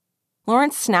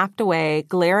Lawrence snapped away,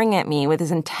 glaring at me with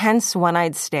his intense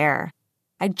one-eyed stare.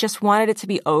 I just wanted it to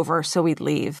be over so we'd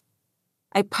leave.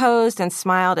 I posed and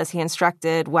smiled as he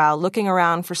instructed while looking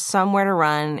around for somewhere to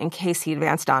run in case he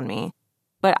advanced on me.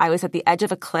 But I was at the edge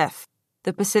of a cliff.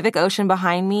 The Pacific Ocean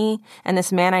behind me, and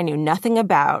this man I knew nothing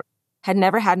about, had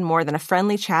never had more than a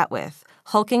friendly chat with,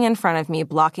 hulking in front of me,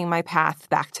 blocking my path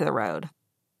back to the road.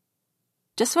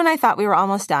 Just when I thought we were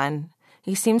almost done,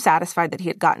 he seemed satisfied that he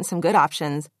had gotten some good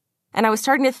options, and I was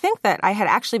starting to think that I had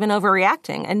actually been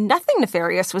overreacting and nothing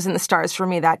nefarious was in the stars for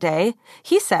me that day.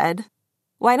 He said,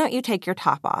 "Why don't you take your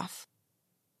top off?"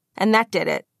 And that did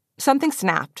it. Something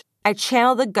snapped. I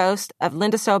channeled the ghost of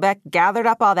Linda Sobeck, gathered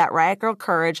up all that riot girl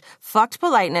courage, fucked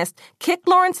politeness, kicked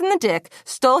Lawrence in the dick,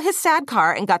 stole his sad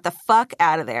car, and got the fuck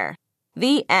out of there.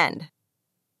 The end.